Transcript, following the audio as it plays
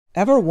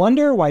Ever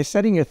wonder why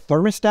setting your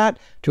thermostat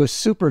to a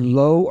super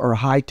low or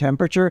high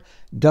temperature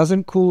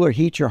doesn't cool or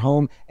heat your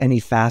home any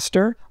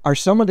faster? Are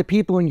some of the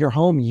people in your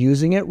home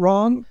using it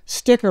wrong?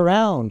 Stick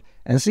around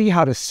and see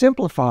how to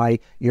simplify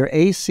your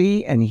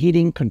AC and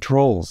heating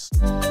controls.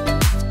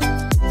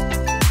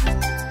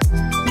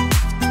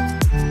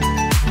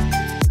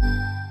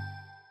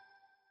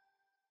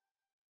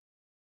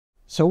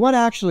 So what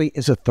actually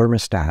is a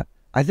thermostat?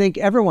 I think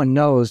everyone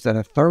knows that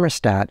a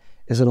thermostat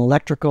is an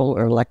electrical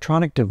or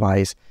electronic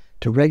device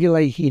to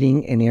regulate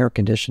heating and air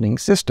conditioning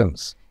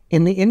systems.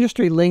 In the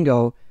industry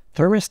lingo,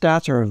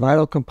 thermostats are a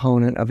vital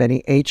component of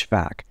any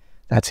HVAC,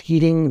 that's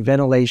heating,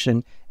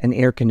 ventilation, and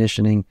air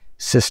conditioning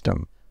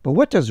system. But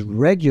what does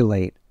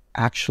regulate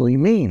actually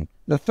mean?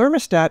 The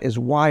thermostat is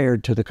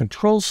wired to the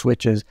control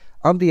switches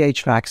of the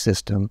HVAC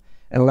system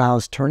and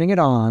allows turning it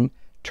on,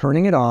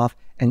 turning it off,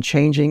 and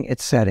changing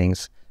its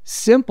settings.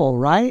 Simple,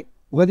 right?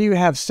 Whether you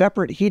have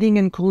separate heating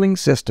and cooling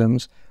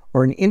systems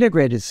or an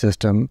integrated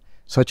system,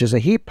 such as a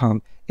heat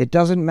pump, it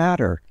doesn't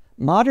matter.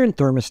 Modern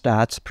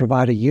thermostats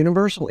provide a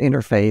universal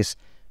interface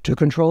to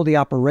control the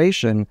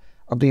operation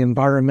of the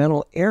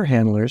environmental air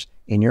handlers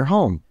in your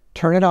home.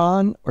 Turn it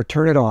on or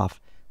turn it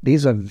off.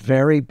 These are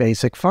very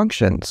basic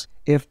functions.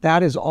 If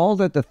that is all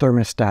that the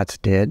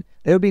thermostats did,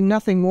 there would be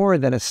nothing more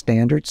than a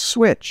standard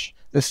switch.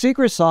 The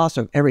secret sauce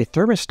of every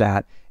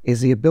thermostat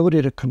is the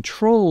ability to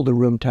control the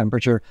room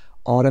temperature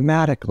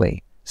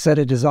automatically. Set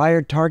a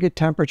desired target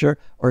temperature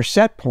or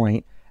set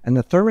point, and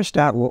the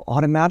thermostat will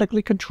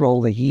automatically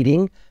control the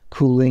heating,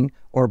 cooling,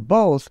 or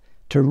both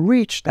to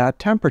reach that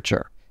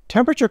temperature.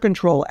 Temperature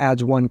control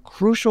adds one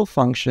crucial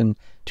function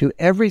to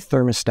every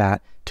thermostat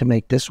to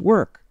make this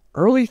work.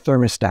 Early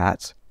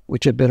thermostats,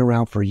 which have been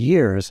around for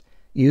years,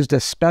 used a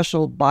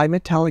special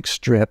bimetallic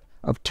strip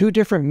of two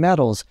different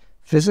metals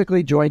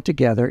physically joined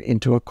together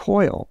into a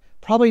coil.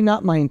 Probably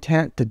not my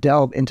intent to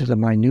delve into the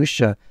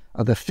minutiae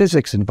of the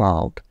physics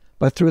involved,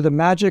 but through the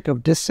magic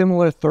of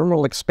dissimilar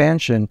thermal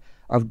expansion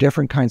of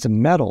different kinds of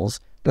metals,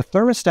 the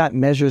thermostat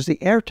measures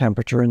the air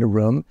temperature in the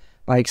room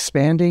by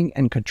expanding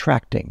and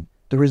contracting.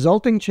 The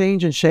resulting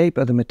change in shape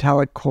of the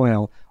metallic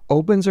coil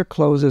opens or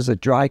closes a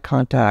dry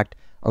contact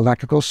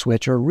electrical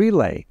switch or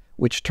relay,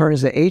 which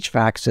turns the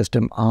HVAC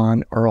system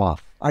on or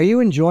off. Are you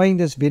enjoying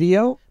this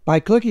video? By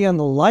clicking on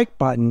the like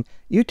button,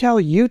 you tell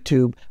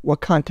YouTube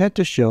what content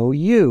to show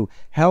you.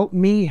 Help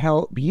me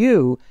help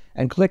you,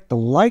 and click the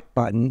like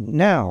button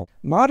now.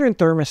 Modern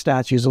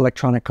thermostats use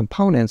electronic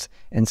components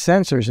and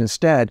sensors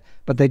instead,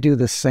 but they do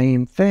the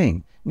same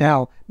thing.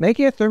 Now,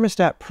 making a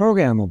thermostat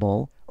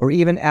programmable, or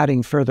even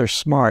adding further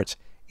smarts,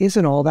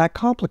 isn't all that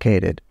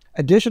complicated.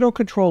 Additional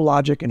control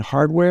logic in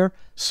hardware,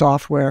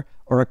 software,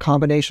 or a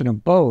combination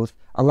of both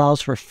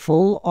allows for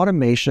full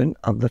automation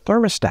of the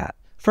thermostat.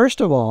 First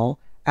of all,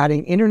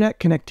 adding internet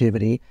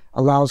connectivity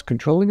allows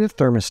controlling the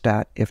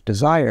thermostat, if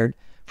desired,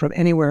 from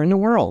anywhere in the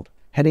world.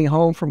 Heading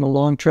home from a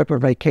long trip or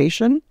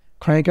vacation?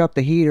 Crank up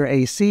the heat or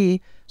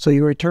AC so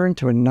you return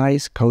to a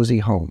nice, cozy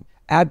home.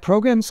 Add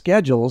program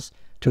schedules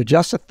to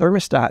adjust the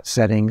thermostat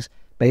settings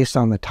based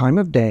on the time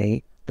of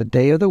day, the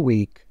day of the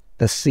week,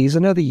 the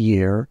season of the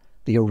year,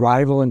 the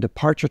arrival and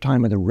departure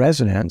time of the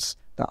residents,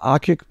 the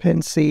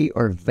occupancy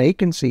or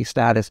vacancy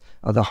status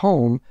of the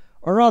home,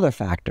 or other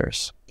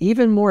factors.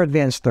 Even more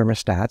advanced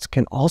thermostats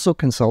can also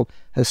consult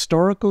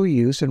historical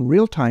use and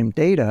real-time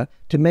data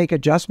to make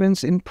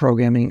adjustments in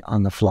programming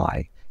on the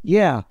fly.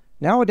 Yeah,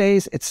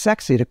 nowadays it's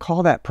sexy to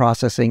call that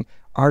processing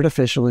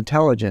artificial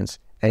intelligence,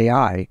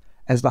 AI.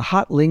 As the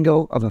hot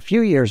lingo of a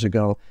few years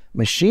ago,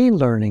 machine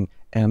learning,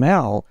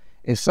 ML,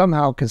 is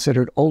somehow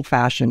considered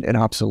old-fashioned and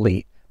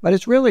obsolete. But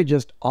it's really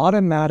just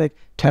automatic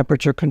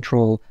temperature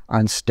control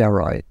on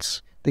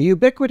steroids. The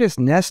ubiquitous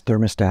Nest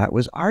thermostat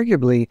was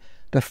arguably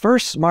the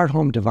first smart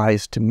home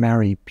device to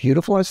marry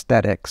beautiful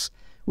aesthetics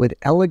with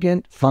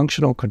elegant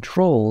functional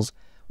controls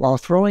while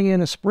throwing in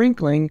a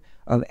sprinkling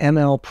of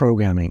ML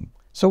programming.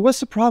 So what's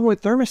the problem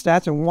with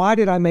thermostats, and why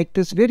did I make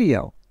this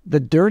video? The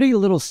dirty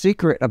little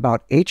secret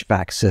about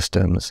HVAC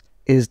systems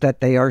is that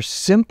they are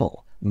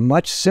simple,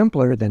 much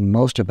simpler than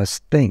most of us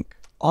think.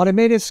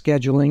 Automated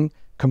scheduling,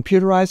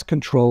 computerized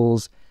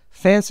controls,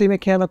 fancy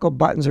mechanical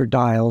buttons or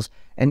dials,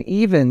 and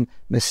even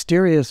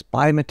mysterious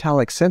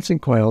bimetallic sensing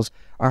coils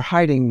are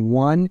hiding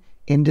one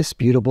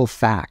indisputable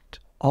fact.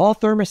 All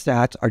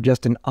thermostats are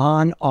just an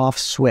on-off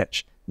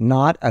switch,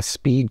 not a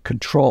speed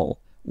control.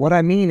 What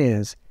I mean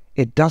is,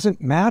 it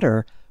doesn't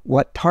matter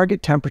what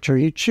target temperature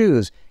you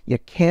choose. You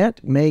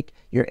can't make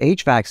your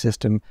HVAC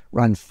system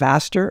run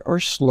faster or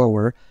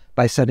slower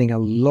by setting a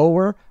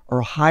lower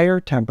or higher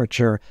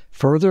temperature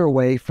further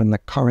away from the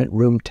current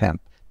room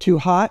temp. Too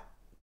hot?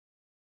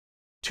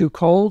 Too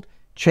cold?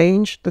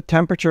 Change the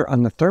temperature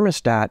on the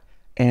thermostat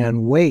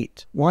and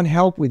wait. Want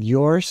help with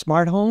your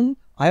smart home?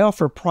 I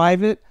offer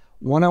private,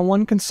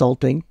 one-on-one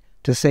consulting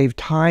to save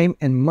time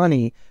and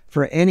money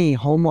for any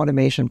home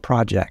automation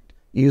project.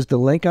 Use the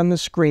link on the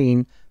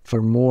screen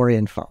for more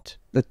info.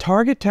 The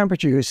target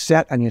temperature you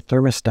set on your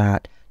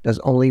thermostat does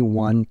only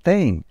one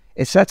thing.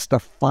 It sets the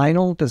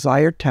final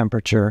desired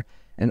temperature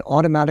and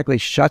automatically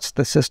shuts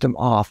the system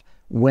off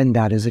when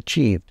that is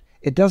achieved.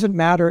 It doesn't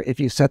matter if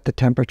you set the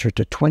temperature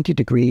to 20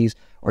 degrees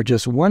or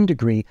just 1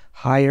 degree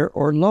higher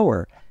or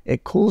lower.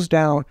 It cools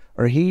down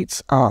or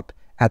heats up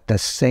at the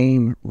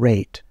same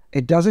rate.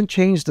 It doesn't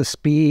change the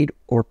speed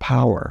or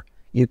power.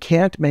 You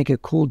can't make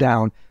it cool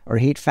down or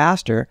heat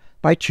faster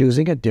by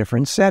choosing a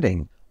different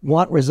setting.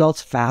 Want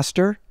results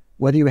faster?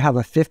 Whether you have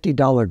a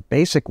 $50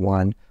 basic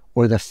one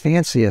or the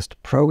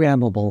fanciest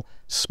programmable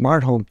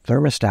smart home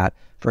thermostat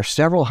for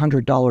several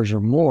 $100s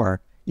or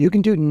more, you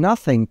can do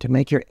nothing to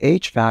make your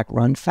HVAC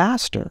run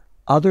faster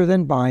other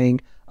than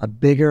buying a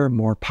bigger,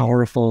 more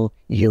powerful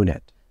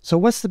unit. So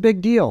what's the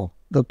big deal?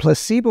 The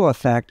placebo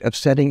effect of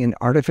setting an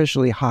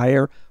artificially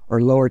higher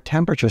or lower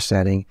temperature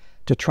setting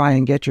to try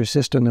and get your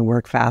system to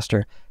work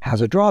faster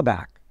has a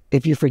drawback.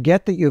 If you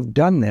forget that you've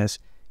done this,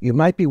 you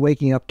might be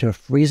waking up to a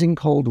freezing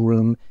cold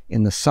room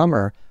in the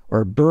summer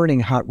or a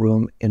burning hot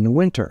room in the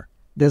winter.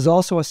 There's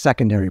also a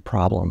secondary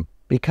problem.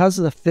 Because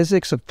the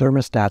physics of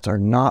thermostats are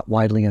not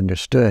widely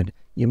understood,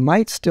 you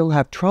might still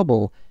have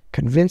trouble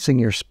convincing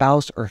your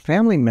spouse or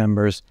family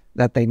members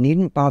that they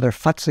needn't bother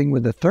futzing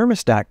with the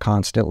thermostat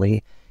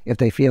constantly if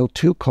they feel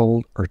too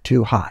cold or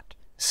too hot.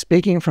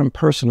 Speaking from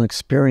personal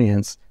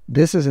experience,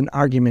 this is an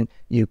argument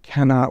you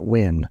cannot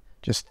win.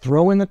 Just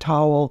throw in the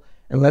towel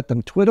and let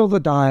them twiddle the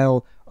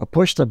dial or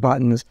push the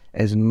buttons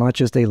as much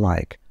as they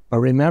like. But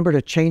remember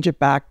to change it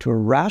back to a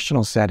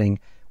rational setting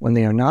when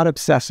they are not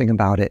obsessing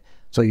about it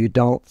so you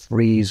don't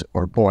freeze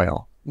or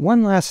boil.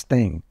 One last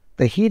thing.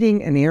 The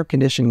heating and air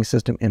conditioning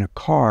system in a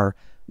car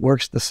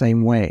works the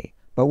same way,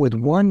 but with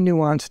one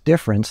nuanced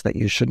difference that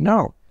you should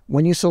know.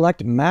 When you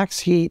select max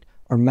heat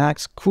or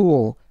max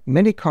cool,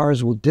 many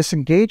cars will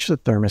disengage the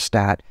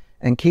thermostat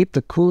and keep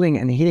the cooling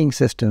and heating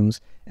systems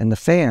and the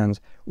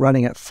fans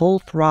running at full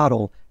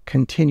throttle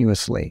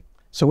continuously.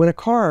 So in a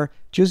car,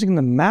 choosing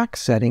the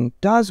max setting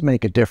does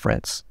make a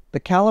difference. The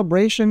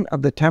calibration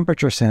of the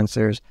temperature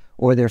sensors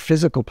or their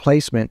physical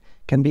placement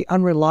can be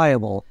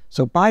unreliable,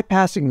 so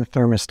bypassing the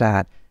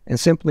thermostat and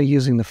simply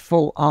using the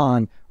full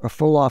on or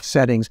full off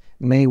settings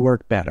may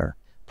work better.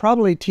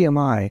 Probably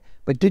TMI,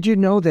 but did you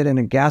know that in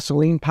a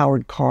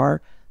gasoline-powered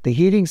car, the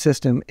heating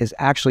system is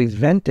actually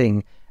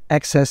venting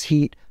excess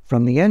heat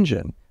from the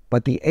engine,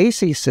 but the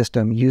AC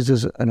system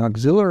uses an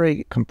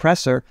auxiliary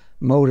compressor,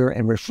 motor,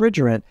 and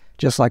refrigerant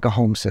just like a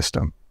home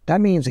system.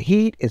 That means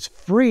heat is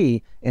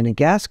free in a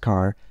gas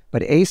car,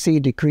 but AC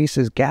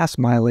decreases gas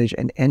mileage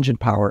and engine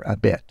power a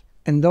bit.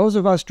 And those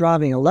of us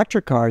driving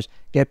electric cars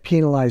get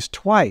penalized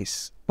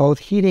twice. Both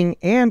heating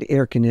and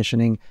air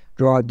conditioning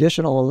draw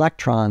additional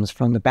electrons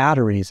from the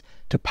batteries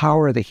to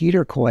power the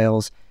heater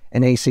coils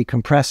and AC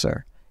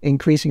compressor,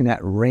 increasing that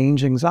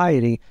range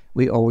anxiety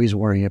we always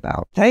worry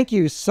about. Thank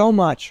you so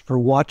much for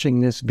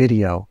watching this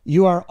video.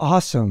 You are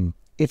awesome.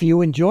 If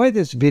you enjoy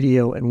this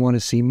video and want to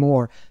see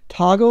more,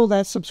 toggle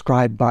that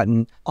subscribe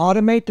button,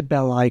 automate the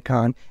bell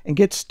icon, and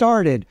get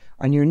started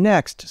on your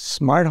next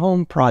smart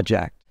home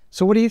project.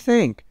 So what do you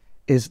think?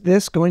 Is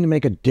this going to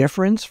make a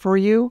difference for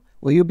you?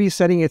 Will you be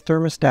setting your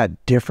thermostat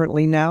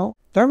differently now?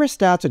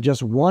 Thermostats are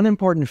just one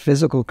important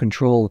physical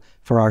control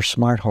for our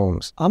smart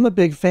homes. I'm a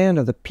big fan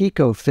of the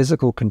Pico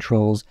physical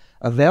controls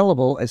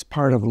available as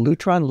part of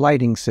Lutron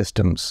lighting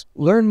systems.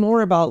 Learn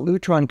more about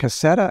Lutron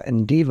Cassetta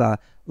and Diva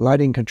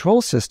lighting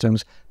control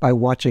systems by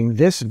watching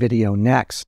this video next.